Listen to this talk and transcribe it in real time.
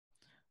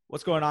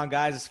What's going on,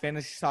 guys? It's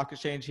Fantasy Stock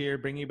Exchange here,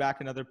 bringing you back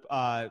another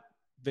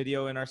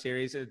video in our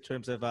series in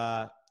terms of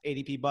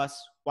ADP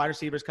bus. Wide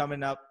receivers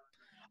coming up.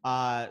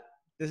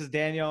 This is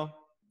Daniel,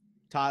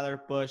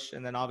 Tyler, Bush,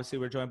 and then obviously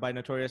we're joined by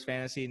Notorious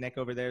Fantasy, Nick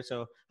over there.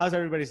 So how's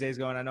everybody's days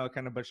going? I know I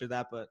kind of butchered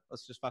that, but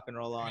let's just fucking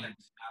roll on.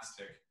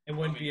 Fantastic. It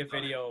wouldn't be a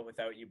video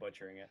without you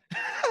butchering it.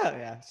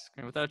 Yeah.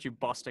 And without you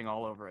busting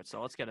all over it.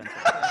 So let's get into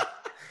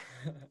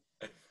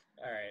it.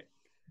 All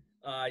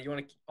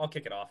right. I'll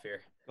kick it off here.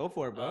 Go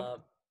for it,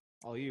 bro.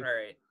 All you. All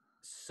right.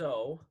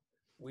 So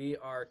we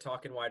are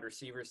talking wide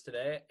receivers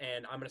today,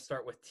 and I'm going to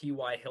start with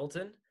T.Y.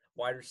 Hilton,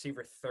 wide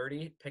receiver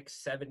 30, pick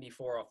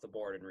 74 off the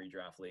board in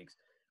redraft leagues.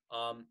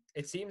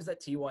 It seems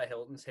that T.Y.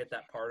 Hilton's hit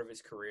that part of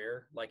his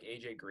career, like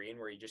A.J. Green,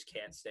 where he just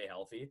can't stay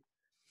healthy.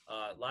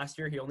 Last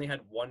year, he only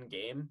had one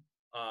game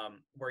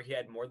where he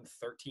had more than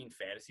 13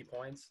 fantasy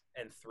points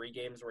and 3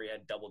 games where he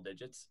had double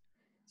digits.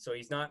 So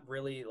he's not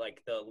really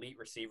like the elite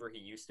receiver he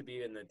used to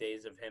be in the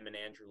days of him and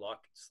Andrew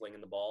Luck slinging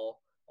the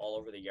ball all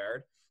over the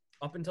yard.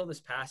 Up until this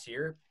past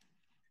year,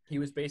 he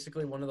was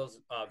basically one of those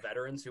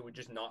veterans who would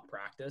just not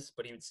practice,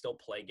 but he would still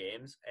play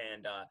games.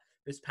 And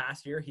this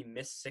past year, he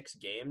missed 6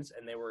 games,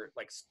 and they were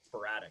like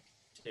sporadic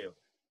too.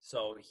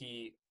 So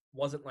he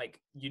wasn't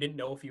like, you didn't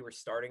know if you were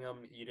starting him.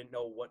 You didn't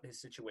know what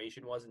his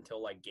situation was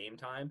until like game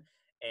time.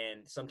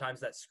 And sometimes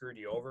that screwed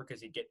you over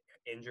because he'd get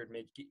injured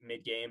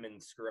mid-game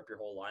and screw up your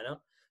whole lineup.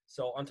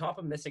 So on top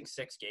of missing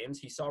 6 games,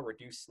 he saw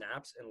reduced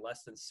snaps in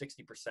less than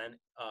 60%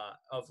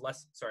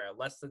 less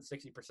than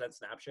 60%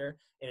 snap share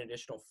in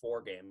additional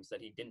 4 games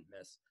that he didn't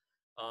miss.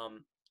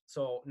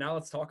 So now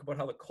let's talk about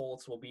how the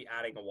Colts will be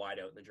adding a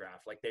wideout in the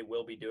draft. Like they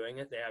will be doing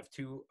it. They have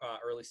 2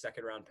 early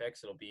second-round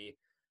picks. It'll be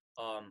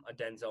a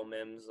Denzel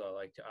Mims,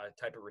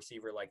 type of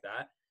receiver like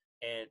that.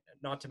 And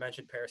not to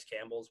mention Paris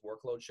Campbell's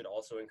workload should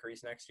also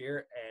increase next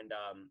year. And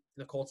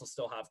the Colts will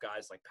still have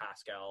guys like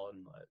Pascal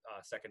and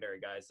secondary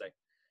guys that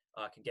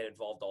can get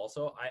involved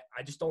also.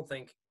 I just don't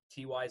think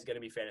T.Y. is going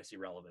to be fantasy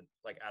relevant,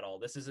 like at all.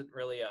 This isn't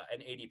really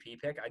an ADP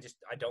pick.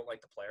 I don't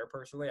like the player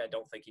personally. I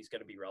don't think he's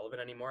going to be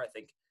relevant anymore. I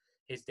think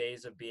his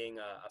days of being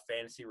a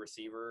fantasy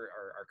receiver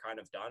are kind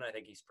of done. I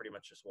think he's pretty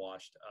much just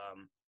washed.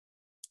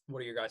 What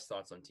are your guys'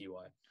 thoughts on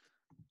T.Y.?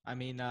 I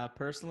mean,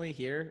 personally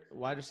here,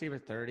 wide receiver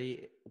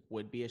 30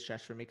 would be a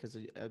stretch for me because,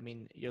 I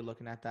mean, you're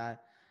looking at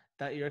that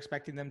you're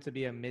expecting them to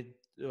be a mid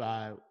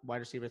wide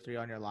receiver 3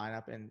 on your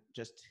lineup, and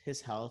just his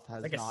health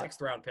has like a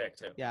 6th-round pick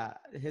too. Yeah,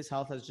 his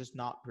health has just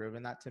not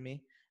proven that to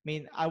me. I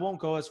mean, I won't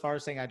go as far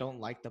as saying I don't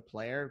like the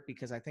player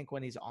because I think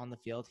when he's on the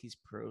field, he's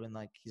proven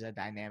like he's a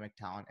dynamic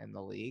talent in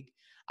the league.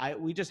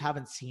 We just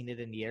haven't seen it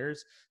in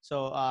years.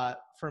 So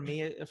for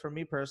me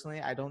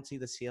personally, I don't see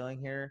the ceiling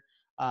here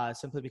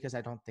simply because I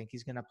don't think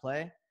he's going to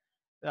play.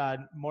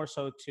 More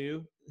so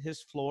too,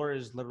 his floor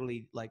is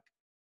literally like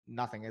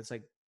nothing. It's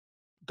like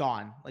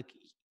gone. Like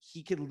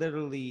he could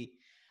literally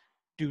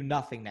do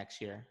nothing next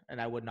year,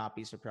 and I would not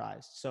be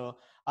surprised. So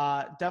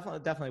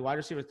definitely wide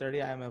receiver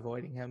 30, I am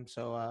avoiding him.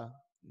 So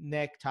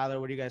Nick,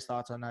 Tyler, what are you guys'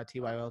 thoughts on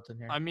T.Y. Hilton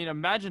here? I mean,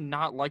 imagine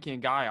not liking a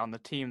guy on the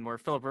team where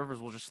Phillip Rivers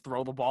will just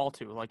throw the ball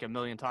to like a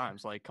million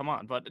times. Like, come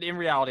on. But in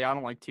reality, I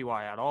don't like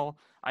T.Y. at all.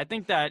 I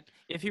think that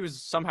if he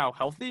was somehow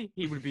healthy,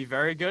 he would be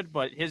very good,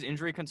 but his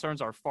injury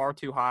concerns are far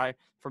too high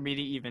for me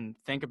to even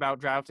think about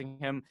drafting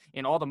him.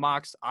 In all the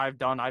mocks I've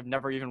done, I've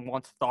never even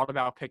once thought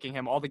about picking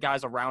him. All the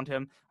guys around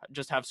him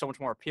just have so much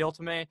more appeal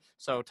to me.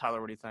 So,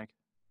 Tyler, what do you think?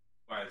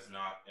 T.Y. is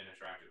not an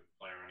attractive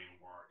player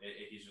anymore.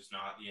 He's just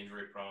not. The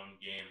injury-prone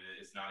game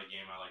is not a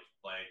game I like to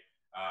play.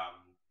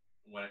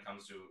 When it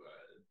comes to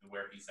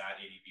where he's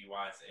at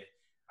ADP-wise,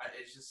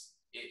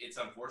 it's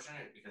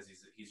unfortunate because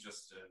he's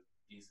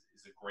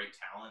a great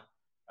talent.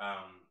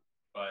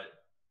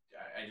 But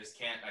I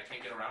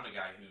can't get around a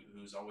guy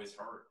who's always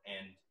hurt.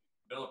 And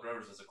Phillip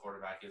Rivers as a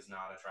quarterback is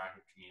not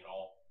attractive to me at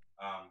all.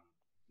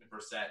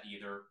 Brissett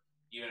either.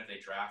 Even if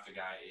they draft a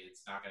guy,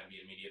 it's not going to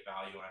be immediate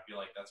value. And I feel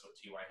like that's what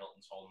T.Y.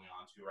 Hilton's holding me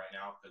on to right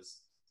now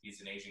because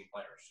he's an aging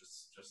player.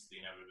 It's just the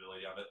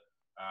inevitability of it.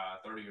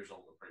 30 years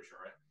old, I'm pretty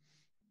sure, right?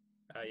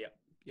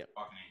 Yeah.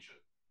 Fucking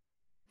ancient.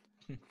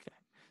 Okay.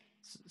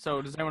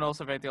 So does anyone else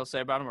have anything else to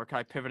say about him, or can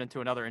I pivot into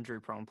another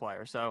injury-prone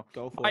player? So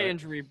Go for my it.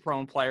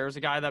 injury-prone player is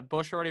a guy that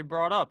Bush already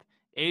brought up,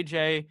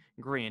 A.J.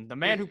 Green, the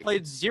man who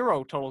played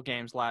 0 total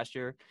games last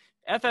year.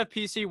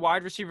 FFPC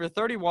wide receiver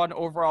 31,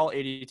 overall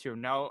 82.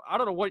 Now, I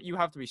don't know what you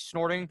have to be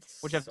snorting,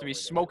 what you have to be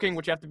smoking,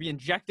 what you have to be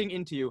injecting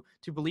into you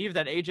to believe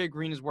that A.J.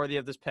 Green is worthy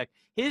of this pick.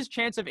 His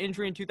chance of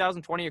injury in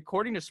 2020,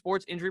 according to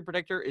Sports Injury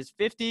Predictor, is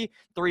 53%.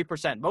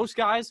 Most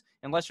guys,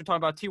 unless you're talking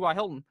about T.Y.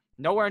 Hilton,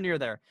 nowhere near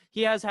there.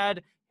 He has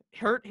had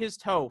hurt his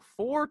toe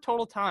 4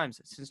 total times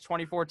since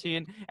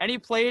 2014, and he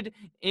played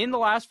in the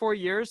last 4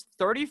 years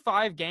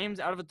 35 games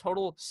out of a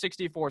total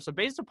 64. So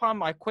based upon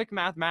my quick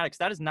mathematics,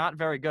 that is not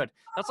very good.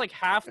 That's like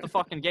half the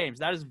fucking games.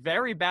 That is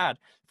very bad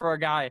for a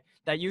guy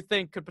that you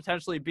think could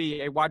potentially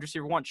be a wide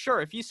receiver 1.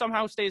 Sure, if he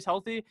somehow stays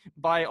healthy,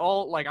 by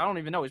all, like, I don't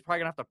even know, he's probably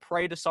gonna have to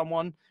pray to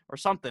someone or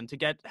something to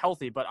get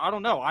healthy, but I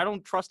don't know. I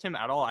don't trust him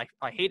at all.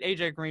 I hate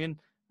AJ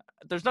Green.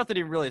 there's nothing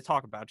to really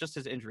talk about, just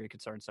his injury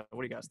concerns. So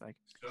what do you guys think?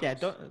 Yeah,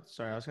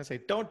 I was gonna say,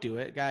 don't do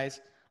it,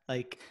 guys.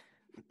 Like,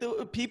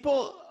 the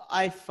people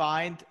I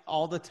find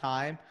all the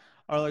time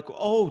are like,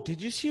 "Oh,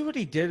 did you see what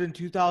he did in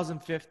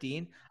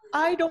 2015?"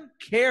 I don't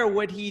care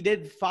what he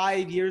did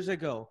 5 years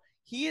ago.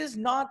 He is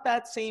not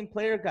that same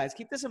player, guys.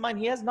 Keep this in mind.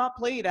 He has not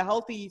played a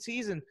healthy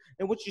season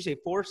in what you say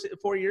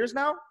 4 years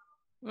now.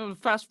 Well, the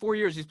past 4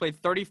 years, he's played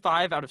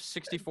 35 out of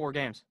 64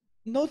 games.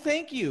 No,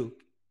 thank you.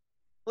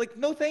 Like,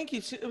 no, thank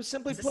you. It was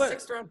simply He's a put.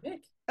 6th-round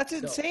pick. That's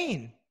still.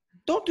 insane.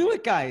 Don't do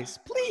it, guys.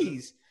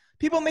 Please.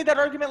 People made that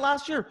argument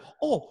last year.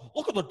 Oh,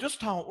 look at the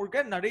discount we're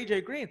getting at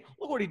AJ Green.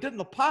 Look what he did in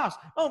the past.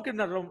 Oh, I'm getting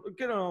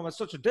him at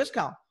such a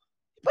discount.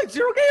 He played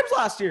 0 games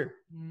last year.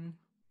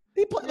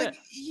 He played, Yeah. like,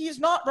 he's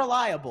not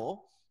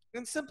reliable.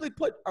 And simply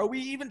put, are we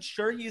even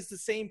sure he's the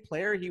same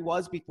player he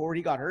was before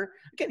he got hurt?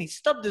 Again, he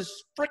stubbed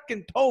his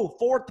freaking toe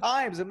 4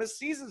 times and missed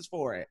seasons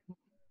for it.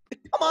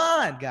 Come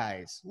on,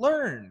 guys.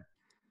 Learn.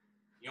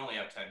 You only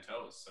have 10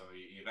 toes, so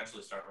you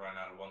eventually start to run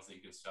out of ones that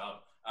you can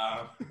stub.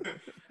 I'm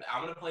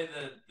going to play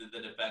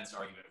the defense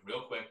argument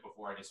real quick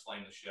before I just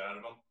flame the shit out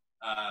of them.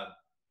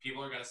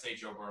 People are going to say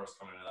Joe Burrow's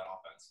coming into that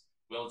offense.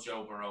 Will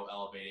Joe Burrow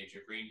elevate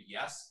AJ Green?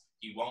 Yes.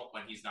 He won't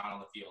when he's not on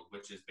the field,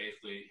 which is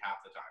basically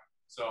half the time.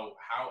 So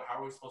how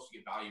are we supposed to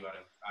get value out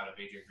of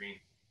AJ Green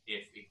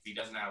if he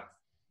doesn't have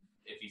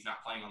 – if he's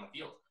not playing on the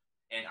field?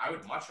 And I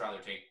would much rather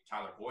take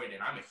Tyler Boyd,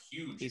 and I'm a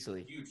huge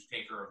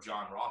taker of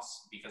John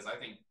Ross because I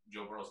think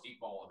Joe Burrow's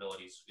deep ball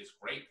ability is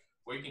great.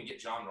 Where you can get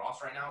John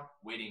Ross right now,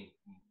 waiting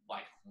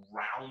like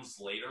rounds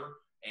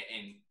later,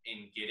 and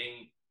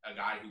getting a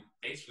guy who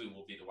basically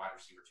will be the wide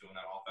receiver 2 in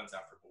that offense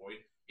after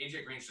Boyd.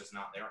 AJ Green's just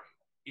not there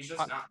anymore. He's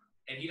just not,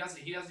 and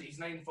he's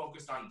not even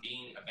focused on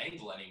being a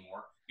Bengal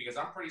anymore because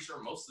I'm pretty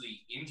sure most of the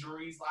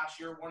injuries last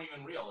year weren't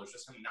even real. It was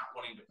just him not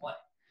wanting to play.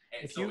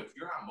 And if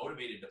you're not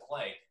motivated to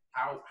play,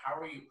 how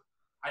are you?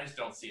 I just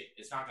don't see it.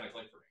 It's not going to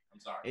click for me. I'm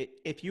sorry.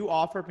 If you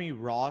offered me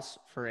Ross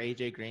for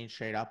AJ Green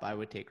straight up, I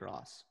would take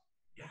Ross.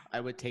 Yeah, I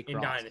would take in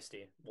Ross.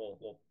 Dynasty.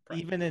 We'll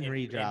even in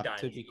redraft,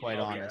 to be quite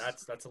honest. Yeah,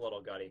 that's a little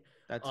gutty.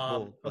 That's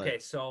cool. Okay,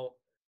 so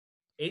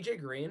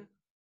AJ Green,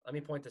 let me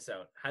point this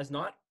out, has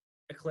not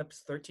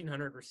eclipsed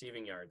 1,300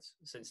 receiving yards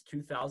since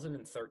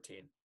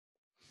 2013.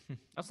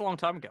 That's a long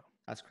time ago.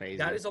 That's crazy.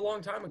 That is a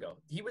long time ago.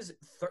 He was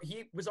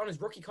on his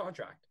rookie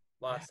contract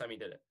last time he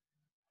did it.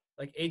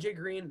 Like AJ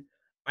Green,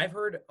 I've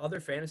heard other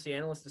fantasy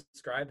analysts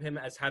describe him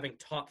as having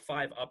top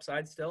 5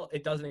 upside still.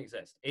 It doesn't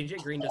exist. AJ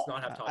Green does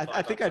not have top 5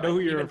 I think upside. I know who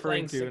you're Even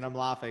referring to, and I'm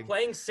laughing.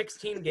 Playing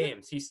 16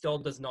 games, he still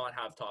does not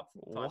have top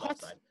 5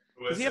 upside.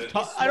 Does he have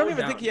I don't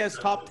even think he has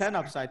top 10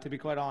 upside, to be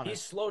quite honest.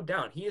 He's slowed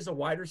down. He is a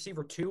wide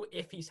receiver 2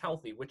 if he's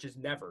healthy, which is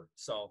never.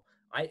 So,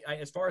 I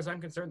as far as I'm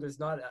concerned, there's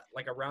not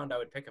a round I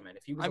would pick him in.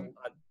 If he was an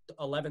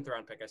 11th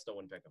round pick, I still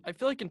wouldn't pick him. I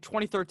feel like in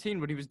 2013,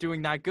 when he was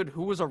doing that good,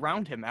 who was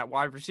around him at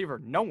wide receiver?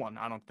 No one,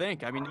 I don't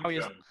think. I mean, now he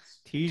has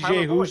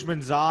TJ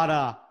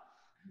Houshmandzadeh.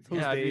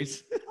 Yeah,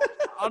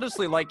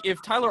 honestly, like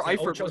if Tyler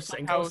Eifert was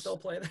still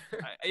play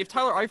there? if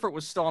Tyler Eifert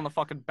was still on the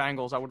fucking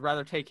Bengals, I would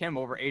rather take him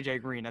over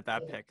AJ Green at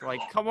that pick.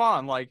 Like, come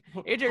on, like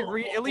AJ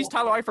Green. At least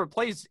Tyler Eifert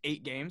plays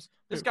 8 games.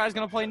 This guy's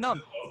gonna play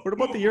none. What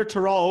about the year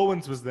Terrell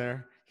Owens was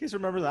there? You guys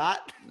remember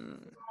that?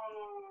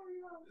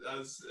 What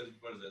is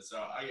it? So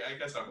I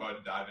guess I'll go ahead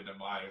and dive into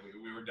mine.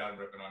 We were done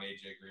ripping on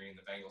AJ Green.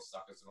 The Bengals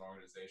suck as an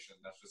organization.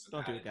 That's just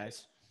don't do it,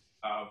 guys.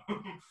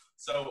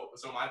 So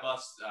my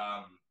bust,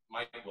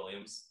 Mike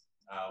Williams,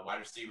 wide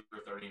receiver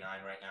 39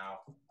 right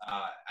now.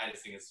 I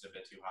just think it's a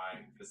bit too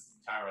high because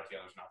Tyrod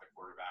Taylor's not the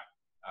quarterback.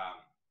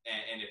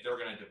 And if they're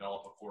going to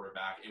develop a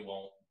quarterback, it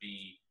won't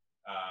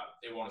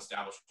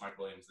establish Mike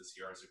Williams this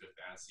year as a good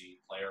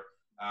fantasy player.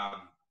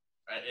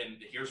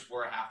 And here's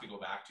where I have to go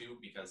back to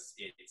because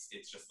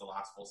it's just the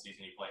last full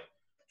season he played.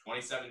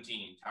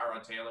 2017,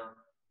 Tyrod Taylor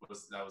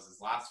was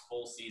his last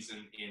full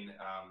season in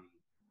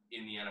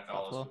the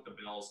NFL with the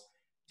Bills.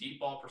 Deep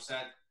ball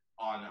percent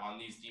on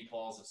these deep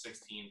balls of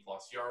 16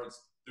 plus yards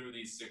through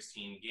these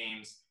 16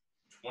 games,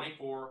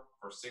 24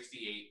 for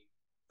 68,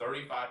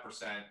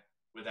 35%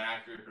 with an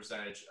accurate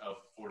percentage of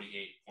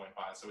 48.5.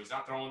 So he's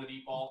not throwing the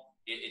deep ball.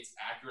 It's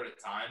accurate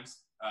at times,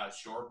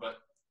 sure, but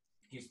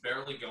he's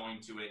barely going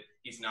to it.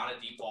 He's not a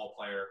deep ball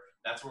player.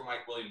 That's where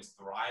Mike Williams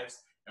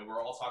thrives. And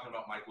we're all talking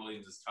about Mike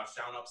Williams'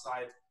 touchdown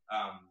upside.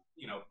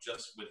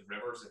 Just with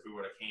Rivers, if we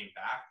would have came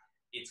back,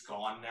 it's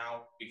gone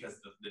now because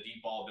the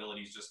deep ball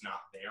ability is just not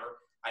there.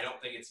 I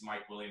don't think it's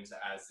Mike Williams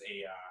as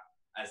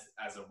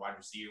a wide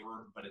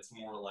receiver, but it's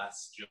more or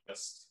less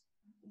just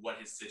what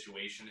his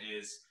situation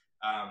is.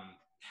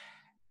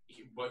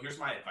 But here's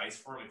my advice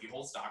for him. If you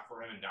hold stock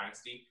for him in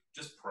Dynasty,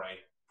 just pray.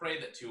 Pray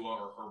that Tua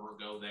or Herbert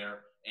go there,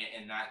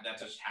 and that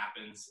just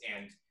happens,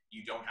 and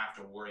you don't have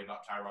to worry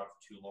about Tyrod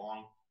for too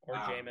long. Or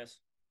Jameis.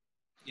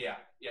 Yeah,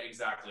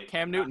 exactly.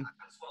 Cam Newton.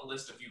 I just want to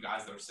list a few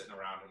guys that are sitting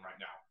around him right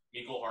now.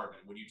 Mecole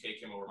Hardman, would you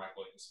take him over Mike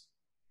Williams?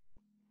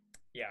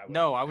 Yeah.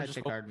 I would I'd just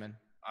take hope, Hardman.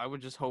 I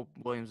would just hope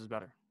Williams is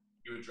better.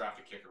 You would draft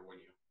a kicker,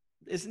 wouldn't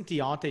you? Isn't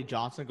Deontay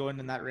Johnson going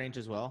in that range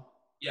as well?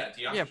 Yeah, Deontay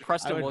Yeah, Johnson. I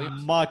Preston would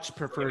Williams. much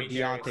prefer Maybe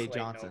Darius Deontay Slayton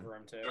Johnson. over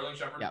him too. Sterling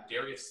Shepard, Yep.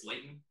 Darius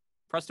Slayton,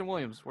 Preston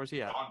Williams. Where's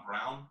he at? John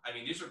Brown. I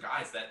mean, these are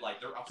guys that like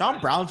they're upside. John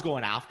Brown's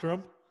going after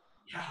him.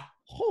 Yeah.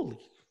 Holy.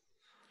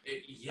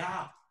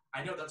 Yeah,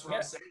 I know. That's what Yeah.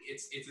 I'm saying.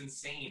 It's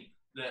insane.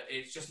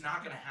 It's just not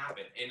going to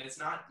happen. And it's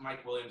not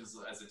Mike Williams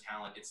as a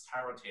talent. It's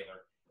Tyrod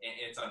Taylor. And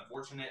it's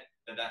unfortunate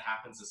that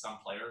happens to some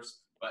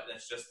players, but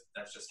that's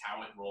just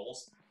how it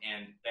rolls.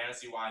 And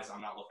fantasy-wise,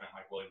 I'm not looking at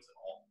Mike Williams at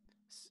all.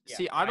 Yeah,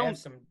 See, I don't. have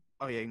some.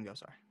 Oh yeah, you can go.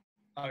 Sorry.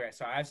 Okay,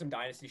 so I have some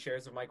dynasty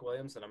shares of Mike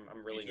Williams, and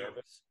I'm really Me too.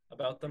 nervous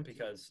about them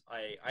because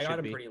I Should got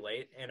him be. pretty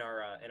late in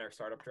our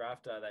startup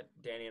draft that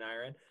Danny and I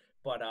are in.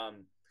 But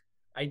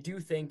I do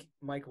think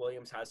Mike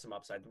Williams has some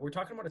upside. We're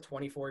talking about a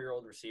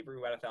 24-year-old receiver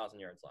who had 1,000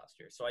 yards last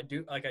year, so I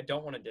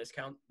don't want to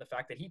discount the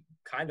fact that he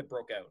kind of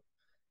broke out.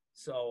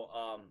 So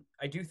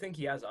I do think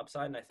he has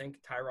upside, and I think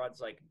Tyrod's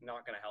like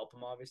not going to help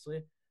him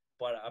obviously,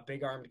 but a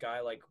big armed guy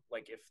like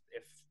if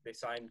they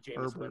sign Jameis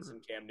Herbert.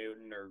 Winston, Cam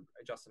Newton, or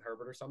Justin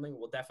Herbert or something,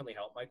 will definitely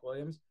help Mike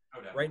Williams.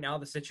 No doubt. Right now,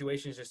 the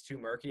situation is just too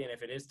murky, and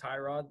if it is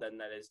Tyrod, then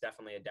that is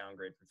definitely a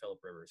downgrade from Phillip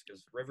Rivers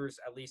because Rivers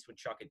at least would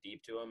chuck it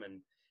deep to him and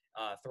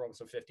throw him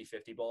some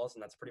 50-50 balls,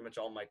 and that's pretty much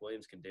all Mike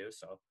Williams can do.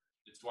 So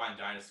It's why in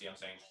Dynasty I'm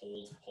saying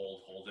hold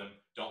him.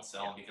 Don't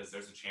sell him because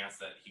there's a chance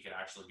that he could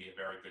actually be a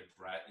very good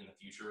threat in the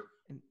future.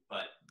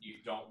 But you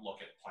don't look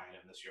at playing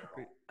him this year at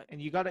all.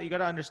 And you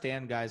gotta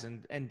understand, guys,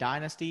 and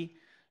Dynasty,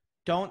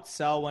 don't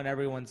sell when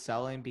everyone's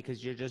selling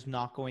because you're just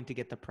not going to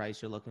get the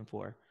price you're looking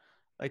for.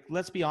 Like,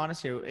 let's be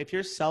honest here. If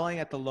you're selling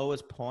at the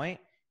lowest point,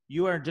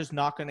 you are just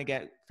not going to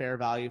get fair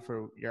value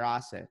for your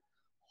asset.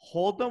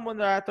 Hold them when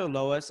they're at their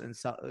lowest and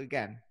sell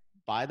again.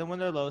 Buy them when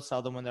they're low,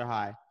 sell them when they're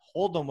high.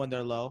 Hold them when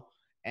they're low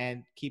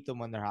and keep them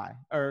when they're high,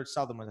 or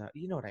sell them when they're high.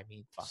 You know what I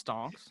mean? Fuck.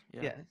 Stonks.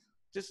 Yeah.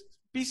 Just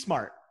be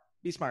smart.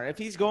 Be smart. If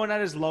he's going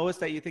at his lowest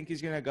that you think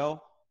he's going to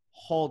go,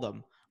 hold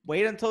him.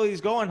 Wait until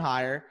he's going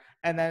higher.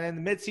 And then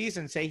in the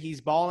midseason, say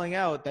he's balling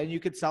out, then you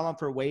could sell him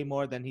for way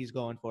more than he's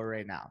going for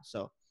right now.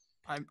 So,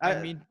 I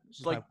mean,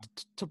 like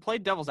to play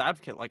devil's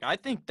advocate, like I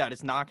think that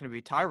it's not going to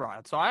be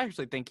Tyrod. So I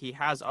actually think he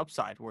has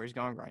upside where he's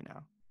going right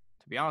now.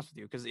 To be honest with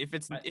you, because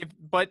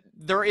but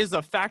there is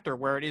a factor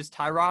where it is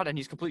Tyrod and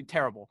he's completely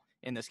terrible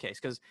in this case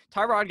because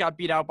Tyrod got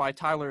beat out by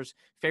Tyler's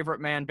favorite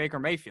man, Baker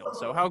Mayfield.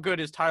 So how good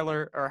is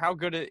Tyler, or how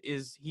good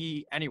is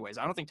he anyways?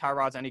 I don't think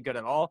Tyrod's any good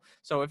at all.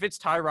 So if it's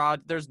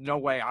Tyrod, there's no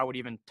way I would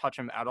even touch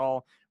him at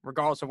all,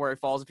 regardless of where he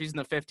falls. If he's in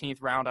the 15th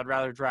round, I'd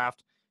rather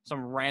draft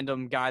some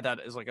random guy that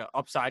is like an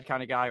upside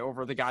kind of guy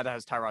over the guy that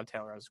has Tyrod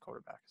Taylor as a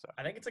quarterback. So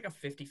I think it's like a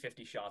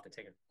 50-50 shot to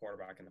take a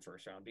quarterback in the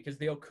first round because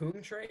the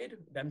Okung trade,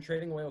 them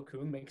trading away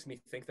Okung, makes me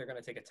think they're going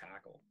to take a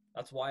tackle.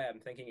 That's why I'm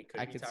thinking it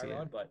could be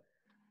Tyrod.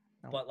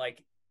 But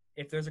like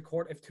if there's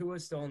if Tua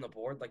is still on the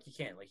board, like you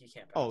can't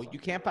pass. Oh, you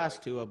can't pass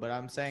Tua, but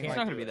I'm saying he's like,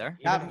 not going to be there.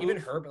 Even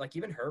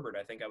Herbert,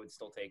 I think I would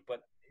still take.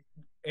 But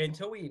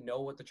until we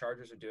know what the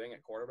Chargers are doing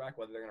at quarterback,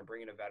 whether they're going to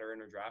bring in a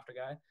veteran or draft a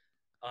guy,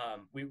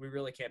 we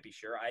really can't be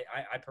sure.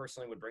 I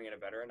personally would bring in a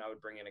veteran. I would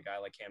bring in a guy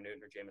like Cam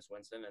Newton or Jameis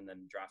Winston and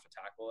then draft a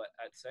tackle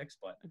at 6.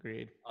 But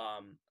agreed.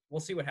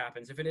 We'll see what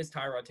happens. If it is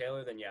Tyrod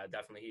Taylor, then yeah,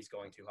 definitely he's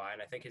going too high.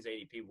 And I think his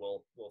ADP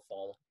will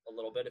fall a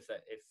little bit if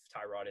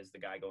Tyrod is the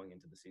guy going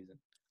into the season.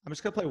 I'm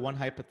just going to play one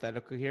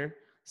hypothetical here.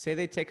 Say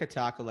they take a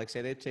tackle, like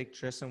say they take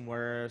Tristan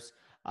Wirfs,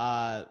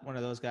 one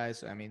of those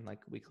guys. I mean, like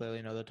we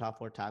clearly know the top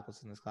 4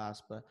 tackles in this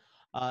class, but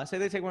say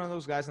they take one of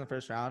those guys in the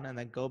first round and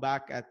then go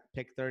back at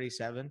pick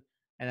 37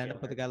 and end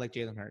up with a guy like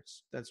Jalen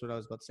Hurts. That's what I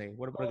was about to say.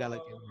 What about a guy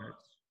like Jalen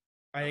Hurts?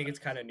 I think it's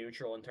kind of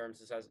neutral in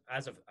terms of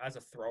as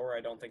a thrower.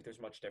 I don't think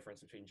there's much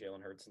difference between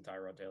Jalen Hurts and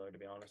Tyrod Taylor, to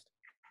be honest.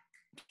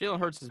 Jalen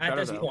Hurts is better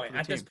at this point.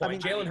 I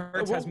mean, Jalen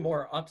Hurts has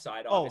more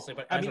upside, obviously,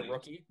 but as a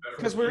rookie,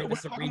 because we're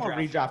talking about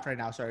redraft right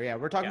now. Sorry, yeah,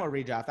 we're talking about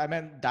redraft. I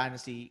meant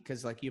dynasty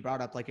because like you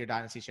brought up like your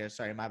dynasty shares.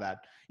 Sorry, my bad.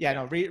 Yeah,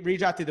 no,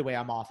 redraft either way,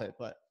 I'm off it.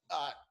 But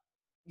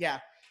yeah,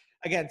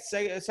 again,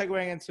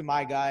 segueing into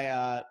my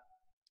guy,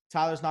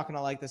 Tyler's not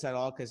gonna like this at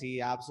all because he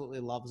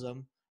absolutely loves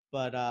him.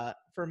 But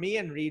for me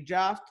in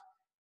redraft,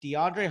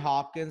 DeAndre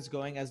Hopkins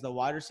going as the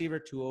wide receiver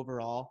 2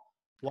 overall,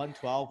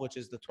 112, which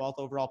is the 12th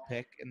overall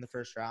pick in the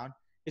first round.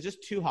 It's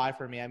just too high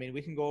for me. I mean,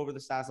 we can go over the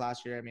stats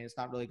last year. I mean, it's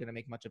not really going to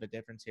make much of a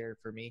difference here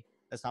for me.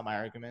 That's not my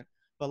argument.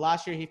 But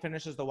last year, he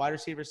finishes the wide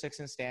receiver 6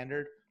 in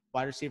standard,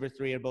 wide receiver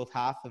 3 in both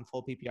half and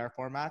full PPR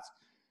formats,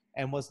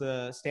 and was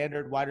the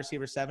standard wide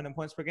receiver 7 in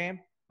points per game,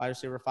 wide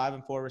receiver 5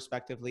 and 4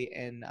 respectively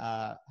in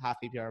half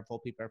PPR and full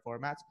PPR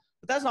formats.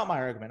 But that's not my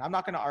argument. I'm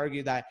not going to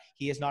argue that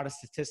he is not a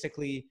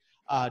statistically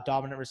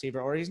dominant receiver,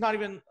 or I'm not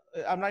even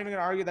going to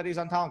argue that he's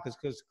untalented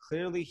because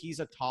clearly he's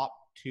a top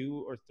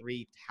 2 or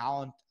 3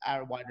 talent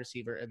at wide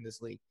receiver in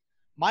this league.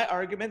 My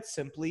argument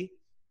simply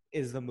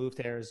is the move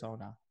to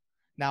Arizona.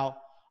 Now,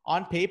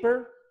 on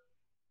paper,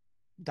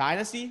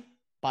 dynasty,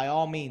 by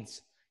all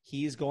means,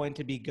 he's going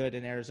to be good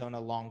in Arizona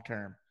long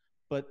term.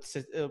 But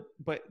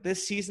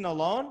this season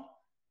alone,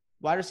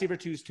 wide receiver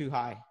 2 is too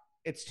high.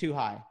 It's too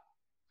high.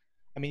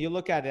 I mean, you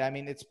look at it. I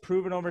mean, it's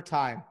proven over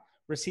time.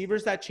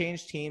 Receivers that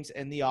change teams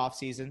in the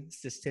offseason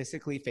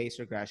statistically face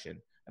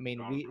regression. I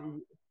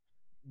mean,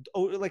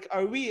 like,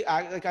 are we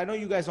like? I know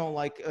you guys don't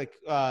like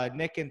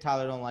Nick and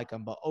Tyler don't like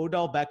him, but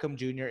Odell Beckham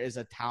Jr. is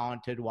a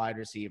talented wide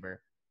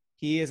receiver.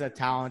 He is a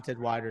talented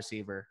wide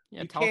receiver.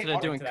 Yeah, You talented can't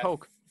at doing Into that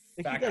coke.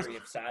 Like, you guys- factory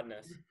of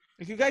sadness.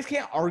 like, you guys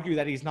can't argue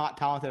that he's not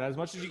talented as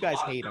much as There's you guys a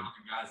lot hate of him.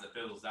 talented guys that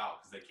fizzles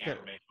out because they can't Okay.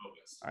 remain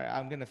focused. All right,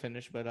 I'm gonna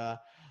finish, but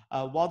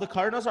while the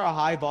Cardinals are a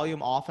high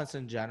volume offense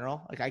in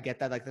general, like I get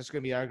that, like there's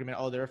gonna be an argument.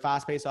 Oh, they're a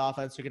fast paced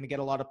offense. You're gonna get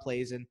a lot of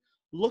plays in.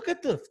 Look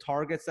at the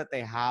targets that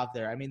they have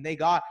there. I mean, they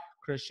got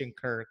Christian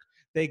Kirk,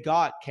 they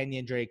got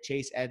Kenyon Drake,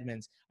 Chase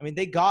Edmonds. I mean,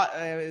 they got.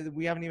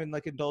 We haven't even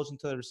like indulged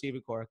into the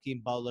receiving core: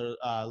 Hakeem Butler,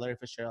 Larry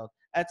Fitzgerald,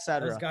 Those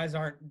etc. guys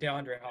aren't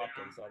DeAndre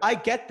Hopkins. Though. I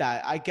get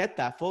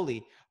that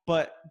fully,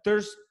 but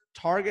there's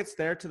targets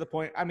there to the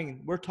point. I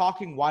mean, we're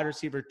talking wide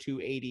receiver 2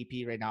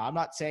 ADP right now. I'm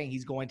not saying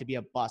he's going to be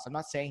a bust. I'm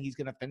not saying he's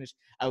going to finish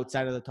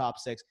outside of the top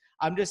 6.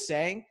 I'm just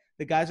saying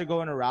the guys are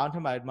going around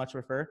him. I'd much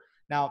prefer.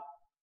 Now,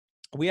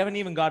 we haven't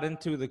even got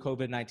into the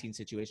COVID-19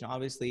 situation.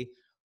 Obviously,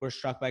 we're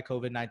struck by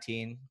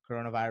COVID-19,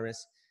 coronavirus,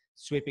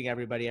 sweeping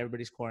everybody.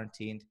 Everybody's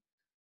quarantined.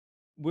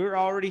 We're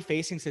already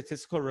facing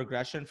statistical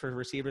regression for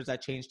receivers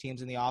that change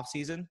teams in the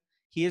offseason.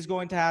 He is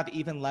going to have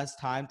even less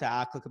time to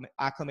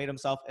acclimate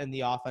himself in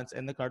the offense,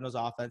 in the Cardinals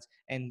offense,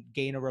 and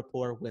gain a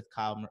rapport with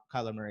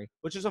Kyler Murray,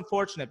 which is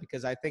unfortunate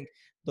because I think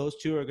those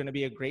two are going to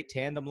be a great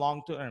tandem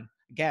long term.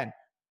 Again,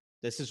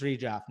 this is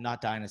redraft,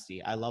 not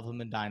dynasty. I love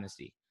him in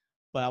dynasty.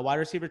 But wide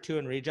receiver 2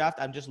 in redraft,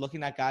 I'm just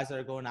looking at guys that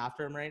are going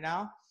after him right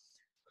now.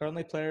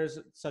 Currently, players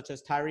such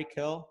as Tyreek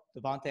Hill,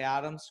 Devontae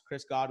Adams,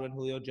 Chris Godwin,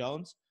 Julio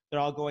Jones, they're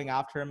all going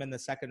after him in the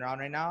second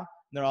round right now. And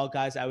they're all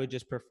guys I would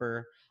just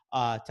prefer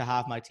to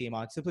have my team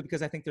on, simply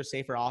because I think they're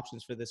safer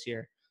options for this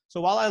year.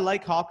 So while I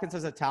like Hopkins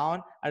as a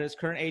talent, at his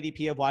current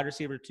ADP of wide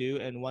receiver 2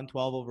 and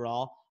 112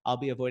 overall, I'll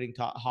be avoiding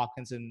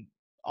Hopkins in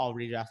all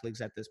redraft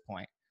leagues at this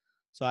point.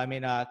 So, I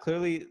mean,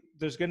 clearly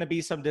there's going to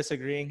be some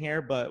disagreeing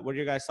here, but what are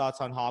your guys' thoughts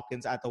on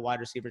Hopkins at the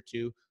wide receiver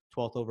 2,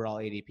 12th overall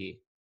ADP?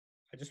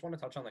 I just want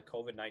to touch on the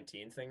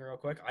COVID-19 thing real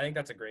quick. I think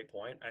that's a great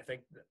point. I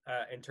think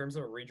in terms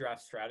of a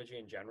redraft strategy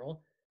in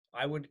general,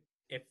 I would,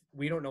 if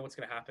we don't know what's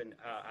going to happen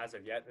as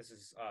of yet, this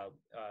is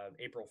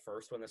April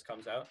 1st when this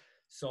comes out.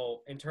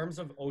 So in terms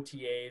of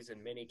OTAs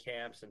and mini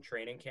camps and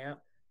training camp,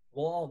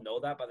 we'll all know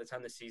that by the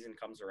time the season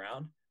comes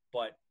around.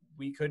 But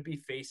we could be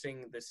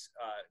facing this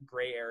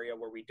gray area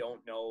where we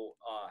don't know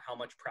how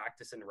much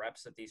practice and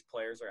reps that these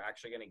players are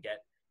actually going to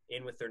get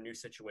in with their new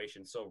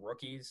situation. So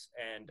rookies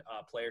and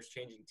players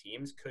changing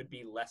teams could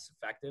be less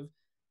effective,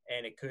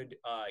 and it could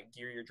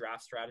gear your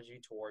draft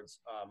strategy towards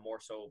more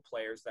so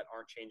players that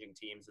aren't changing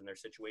teams and their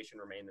situation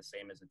remain the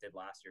same as it did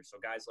last year. So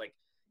guys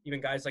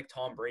like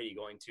Tom Brady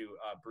going to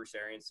Bruce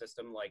Arians'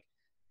 system, like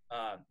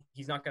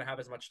he's not going to have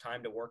as much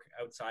time to work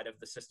outside of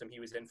the system he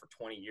was in for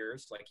 20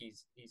 years. Like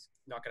he's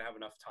not going to have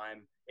enough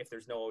time if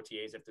there's no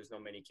OTAs, if there's no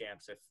mini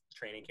camps, if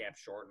training camp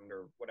shortened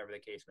or whatever the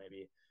case may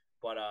be.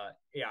 But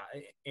yeah,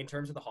 in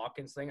terms of the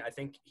Hopkins thing, I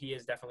think he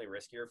is definitely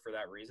riskier for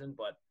that reason.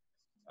 But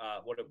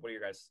what are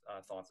your guys'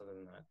 thoughts other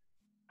than that?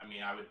 I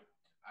mean,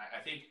 I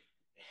think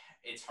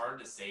it's hard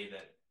to say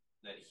that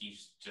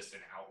he's just an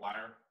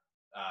outlier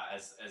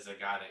as a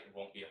guy that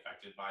won't be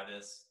affected by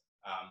this.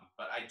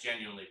 But I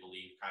genuinely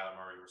believe Kyler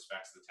Murray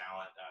respects the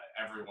talent.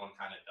 Everyone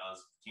kind of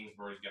does.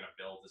 Kingsbury's going to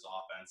build his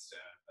offense to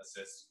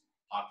assist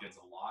Hopkins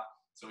a lot.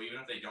 So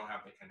even if they don't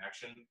have the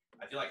connection,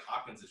 I feel like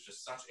Hopkins is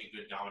just such a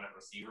good dominant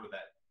receiver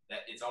that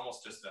it's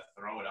almost just to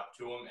throw it up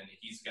to him and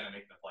he's going to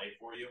make the play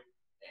for you.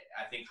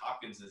 I think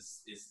Hopkins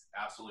is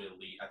absolutely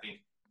elite. I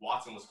think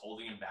Watson was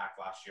holding him back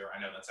last year. I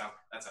know that's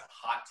a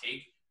hot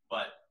take,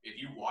 but if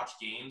you watch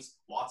games,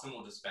 Watson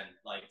will just spend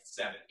like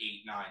 7,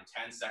 8, 9,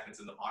 10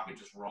 seconds in the pocket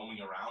just roaming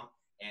around,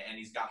 and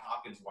he's got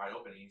Hopkins wide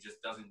open, and he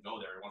just doesn't go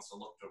there. He wants to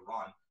look to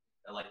run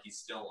like he's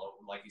still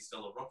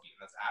a rookie, and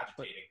that's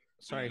agitating.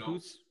 Sorry,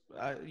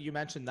 you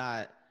mentioned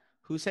that.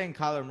 Who's saying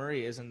Kyler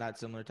Murray isn't that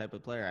similar type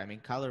of player? I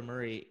mean, Kyler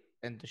Murray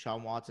and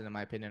Deshaun Watson, in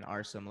my opinion,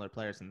 are similar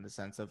players in the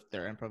sense of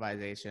their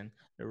improvisation,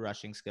 their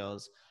rushing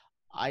skills.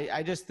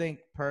 I just think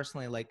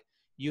personally, like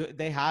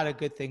they had a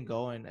good thing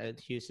going at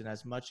Houston.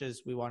 As much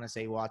as we want to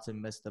say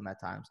Watson missed them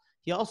at times,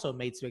 he also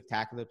made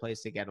spectacular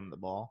plays to get him the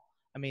ball.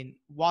 I mean,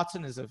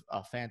 Watson is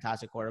a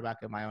fantastic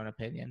quarterback in my own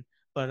opinion,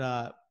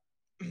 but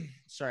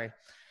sorry,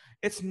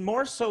 it's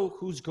more so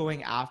who's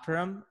going after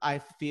him. I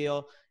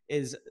feel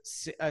is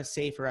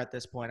safer at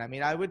this point. I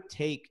mean, I would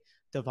take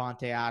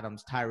Devontae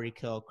Adams, Tyreek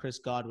Hill, Chris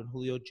Godwin,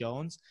 Julio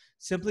Jones,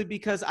 simply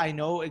because I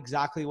know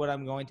exactly what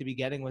I'm going to be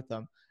getting with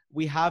them.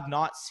 We have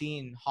not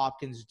seen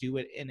Hopkins do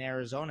it in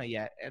Arizona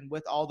yet. And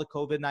with all the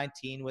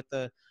COVID-19, with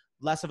the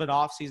less of an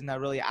offseason that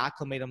really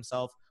acclimate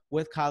himself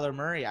with Kyler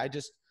Murray,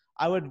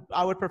 I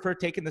would prefer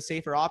taking the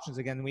safer options.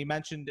 Again, we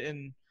mentioned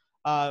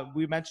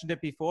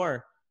it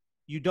before.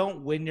 You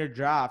don't win your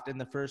draft in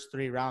the first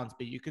 3 rounds,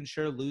 but you can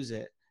sure lose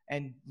it.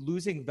 And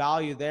losing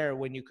value there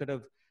when you could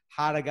have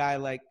had a guy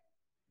like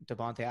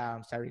Devontae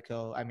Adams, Tyreek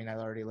Hill, I mean, I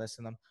already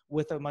listed them,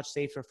 with a much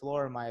safer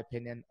floor, in my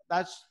opinion.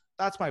 That's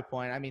that's my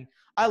point. I mean,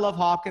 I love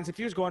Hopkins. If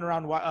he was going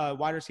around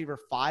wide receiver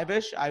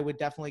 5-ish, I would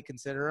definitely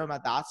consider him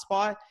at that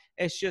spot.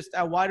 It's just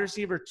at wide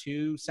receiver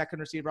 2, second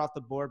receiver off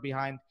the board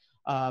behind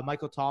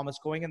Michael Thomas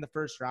going in the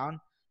first round.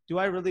 Do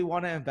I really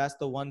want to invest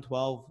the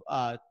 112,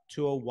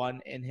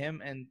 201 in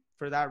him? And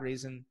for that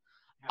reason,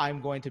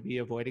 I'm going to be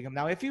avoiding him.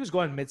 Now, if he was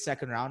going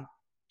mid-second round,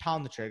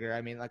 pound the trigger.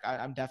 I mean, like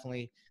I'm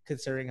definitely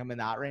considering him in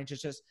that range.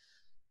 It's just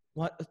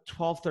what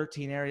 12,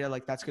 13 area,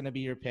 like that's going to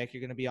be your pick.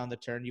 You're going to be on the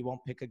turn. You won't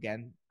pick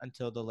again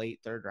until the late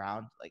third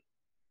round. Like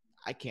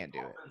I can't do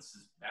it. Offense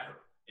is better.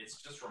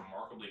 It's just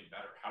remarkably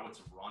better. How it's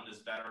run is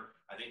better.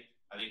 I think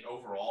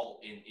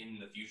overall in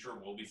the future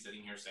we'll be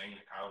sitting here saying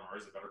that Kyler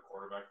Murray is a better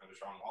quarterback than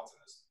Deshaun Watson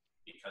is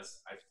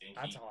because I think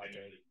That's hot,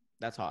 dude.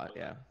 That's hot,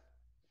 yeah.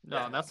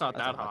 No, that's not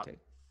that hot.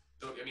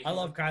 So, I mean, I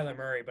love Kyler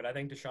Murray, but I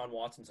think Deshaun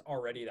Watson's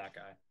already that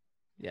guy.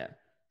 Yeah.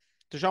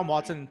 Deshaun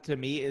Watson, to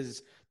me,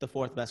 is the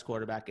 4th best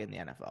quarterback in the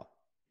NFL.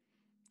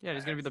 Yeah,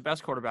 he's going to be the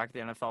best quarterback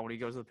in the NFL when he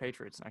goes to the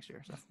Patriots next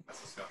year. So.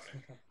 That's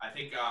disgusting. I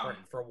think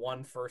for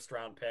one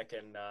first-round pick,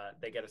 and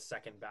they get a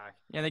second back.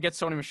 Yeah, they get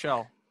Sony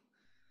Michel.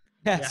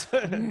 Yes.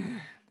 Yeah.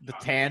 The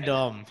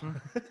tandem.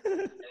 and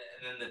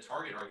then the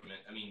target argument.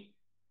 I mean,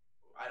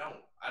 I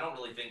don't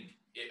really think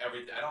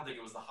I don't think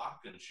it was the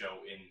Hopkins show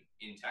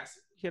in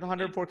Texas. He had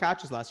 104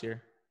 catches last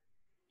year.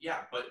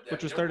 Yeah, but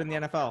which was 3rd in the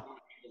NFL.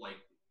 Like,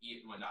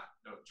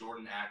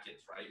 Jordan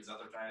Atkins, right? Is that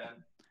their tight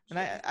end? And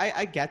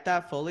I get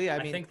that fully.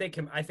 I mean,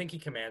 I think he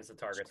commands the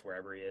targets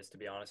wherever he is. To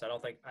be honest, I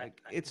don't think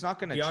it's not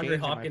going to change. DeAndre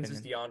Hopkins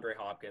is DeAndre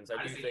Hopkins.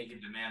 I do think he can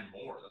demand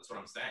more. That's what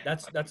I'm saying.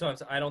 That's what I'm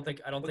saying. I don't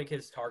think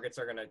his targets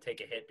are going to take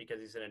a hit because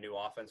he's in a new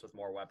offense with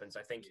more weapons.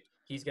 I think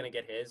he's going to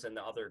get his, and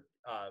the other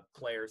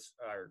players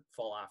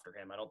fall after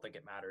him. I don't think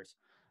it matters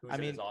who's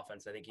in his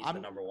offense. I think he's the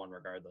number one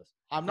regardless.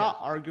 I'm not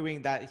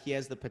arguing that he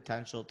has the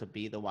potential to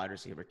be the wide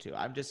receiver too.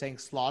 I'm just saying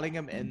slotting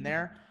him in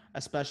there,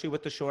 especially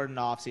with the shortened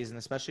offseason,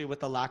 especially with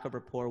the lack of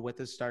rapport with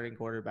his starting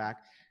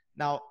quarterback.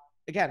 Now,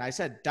 again, I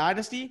said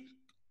dynasty,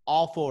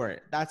 all for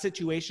it. That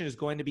situation is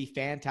going to be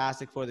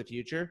fantastic for the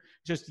future.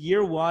 Just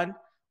year one,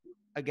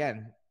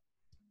 again,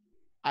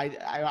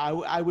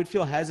 I would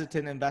feel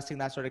hesitant investing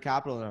that sort of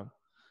capital in him.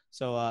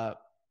 So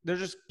there's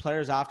just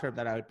players after him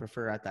that I would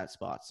prefer at that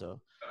spot.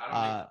 So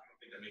I don't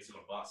think that makes him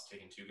a bust,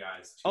 taking two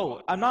guys.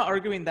 I'm not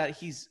arguing that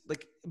he's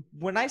like,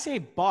 when I say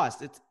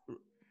bust, it's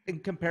in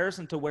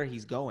comparison to where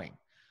he's going.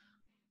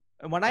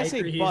 And when I say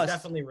agree, bust, he's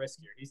definitely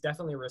riskier. He's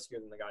definitely riskier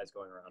than the guys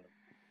going around him.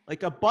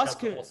 Like a bust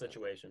could, the whole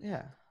situation.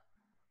 Yeah.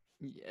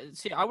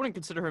 See, I wouldn't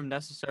consider him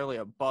necessarily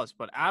a bust,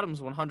 but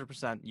Adams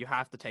 100%. You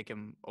have to take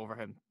him over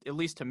him, at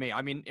least to me.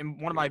 I mean, in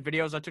one of my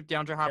videos, I took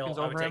DeAndre Hopkins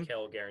over him. I would take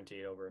Hill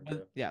guaranteed over him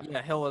too.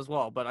 Yeah, Hill as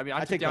well. But I mean,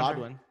 I take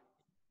Godwin.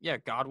 Yeah,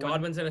 Godwin.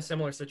 Godwin's in a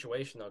similar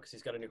situation though, because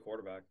he's got a new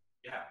quarterback.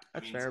 Yeah,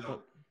 that's fair.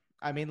 But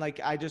I mean, like,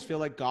 I just feel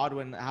like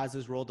Godwin has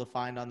his role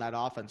defined on that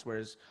offense,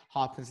 whereas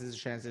Hopkins is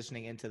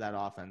transitioning into that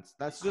offense.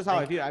 That's just how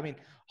I view it. I mean,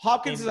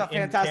 Hopkins is a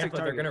fantastic Tampa,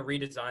 target. They're going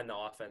to redesign the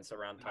offense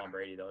around Tom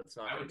Brady, though. It's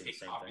not. I would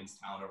take Hopkins'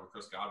 talent over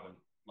Chris Godwin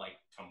like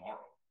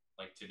tomorrow,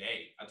 like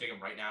today. I'd take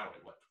him right now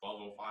at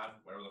 12:05,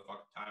 whatever the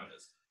fuck time it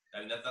is. I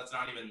mean, that's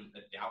not even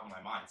a doubt in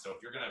my mind. So if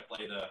you're going to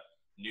play the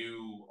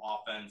new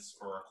offense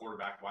for a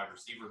quarterback wide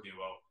receiver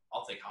duo,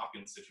 I'll take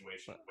Hopkins'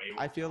 situation way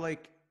over. I feel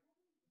like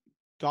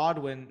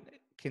Godwin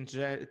can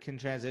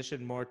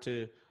transition more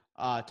to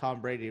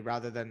Tom Brady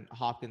rather than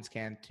Hopkins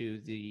can to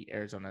the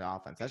Arizona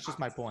offense. That's just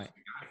my point.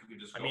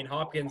 I mean,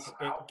 Hopkins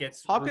gets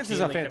is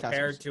a fantastic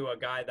compared to a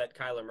guy that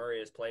Kyler Murray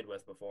has played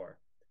with before.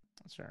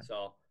 That's fair.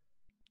 So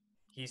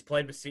he's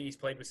played with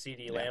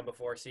CeeDee Lamb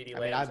before. CeeDee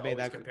Lamb is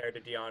always compared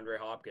to DeAndre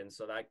Hopkins.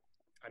 So that,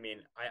 I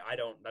mean, I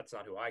don't. That's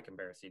not who I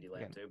compare CeeDee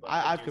Lamb to. But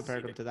I've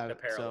compared him to that. The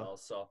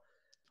parallels. So.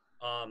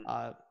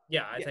 I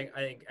think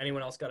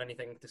anyone else got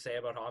anything to say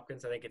about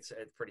Hopkins? I think it's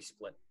a pretty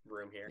split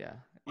room here.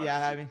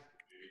 Yeah. I mean,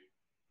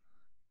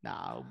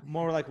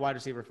 more like wide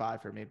receiver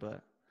 5 for me,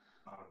 but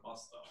not a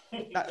bust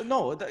though.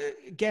 No,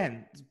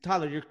 again,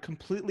 Tyler, you're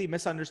completely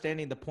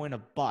misunderstanding the point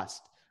of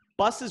bust.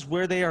 Bust is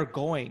where they are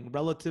going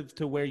relative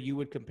to where you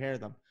would compare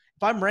them.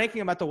 If I'm ranking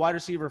him at the wide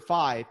receiver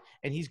 5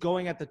 and he's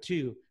going at the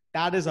 2,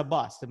 that is a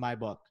bust in my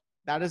book.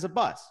 That is a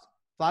bust,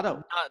 flat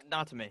out.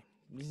 Not to me.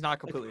 He's not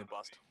completely a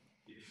bust.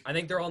 I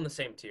think they're all in the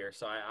same tier,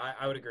 so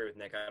I would agree with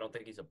Nick. I don't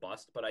think he's a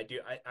bust, but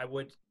I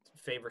would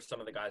favor some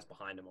of the guys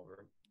behind him over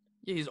him.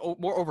 Yeah, he's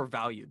more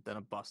overvalued than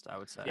a bust, I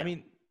would say. I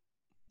mean,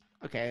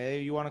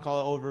 okay, you want to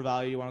call it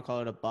overvalued, you want to call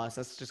it a bust.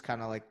 That's just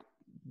kind of like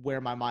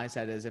where my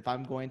mindset is. If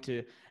I'm going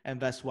to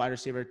invest wide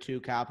receiver 2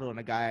 capital in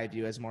a guy I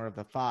view as more of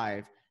the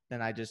 5,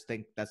 then I just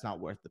think that's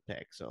not worth the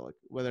pick. So like,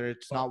 whether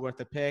it's not worth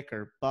the pick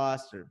or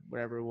bust or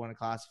whatever we want to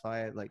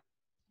classify it, like.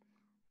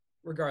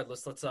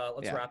 Regardless, let's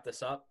wrap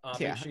this up.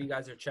 Make sure you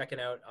guys are checking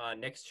out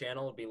Nick's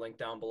channel. It'll be linked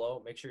down below.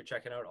 Make sure you're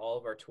checking out all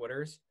of our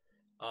Twitters.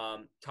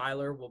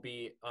 Tyler will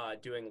be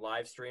doing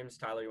live streams.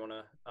 Tyler, you want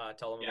to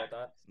tell them about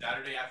that?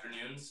 Saturday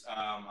afternoons.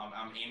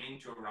 I'm aiming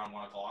to around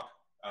 1 o'clock,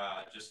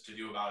 just to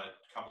do about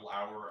a couple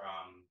hour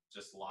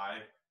just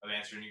live of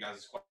answering you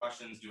guys'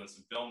 questions, doing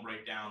some film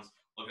breakdowns.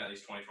 looking at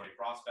these 2020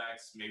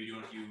 prospects, maybe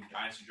doing a few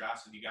dynasty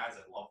drafts with you guys.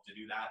 I'd love to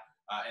do that.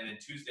 And then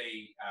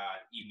Tuesday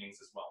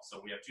evenings as well. So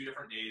we have 2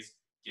 different days.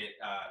 Get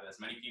as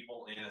many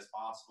people in as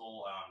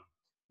possible.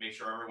 Make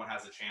sure everyone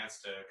has a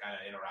chance to kind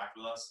of interact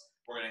with us.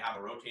 We're going to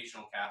have a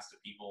rotational cast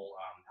of people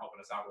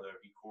helping us out, whether it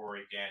be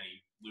Corey,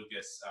 Danny,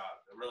 Lucas,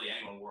 really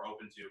anyone we're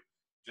open to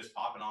just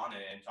popping on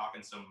and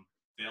talking some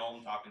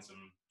film, talking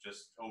some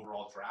just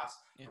overall drafts.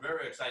 Yeah. We're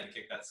very excited to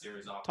kick that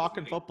series off.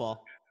 Talking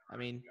football. I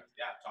mean,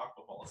 yeah, talk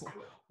football. Let's do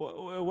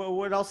it.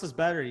 What else is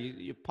better?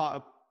 You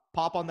pop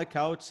on the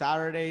couch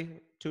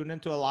Saturday, tune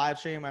into a live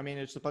stream. I mean,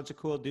 it's a bunch of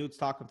cool dudes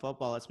talking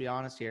football. Let's be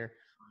honest here.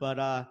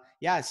 But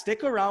yeah,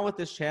 stick around with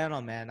this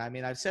channel, man. I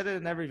mean, I've said it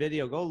in every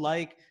video. Go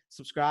like,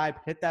 subscribe,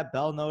 hit that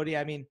bell noti.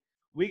 I mean,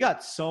 we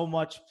got so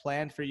much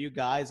planned for you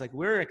guys. Like,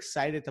 we're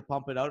excited to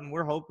pump it out, and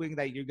we're hoping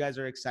that you guys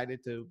are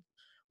excited to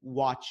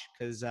watch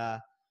because, I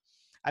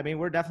mean,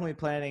 we're definitely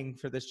planning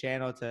for this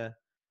channel to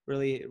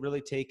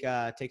really take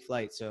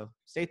flight. So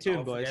stay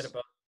tuned, boys.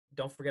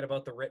 Don't forget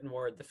about the written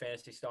word,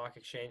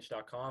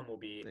 thefantasystockexchange.com. We'll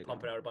be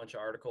pumping out a bunch of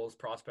articles,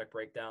 prospect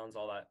breakdowns,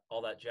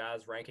 all that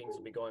jazz. Rankings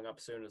will be going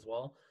up soon as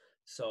well.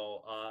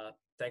 So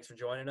thanks for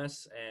joining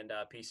us, and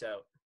peace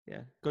out.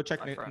 Yeah, go check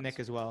Nick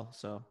as well.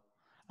 So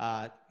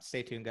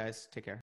stay tuned, guys. Take care.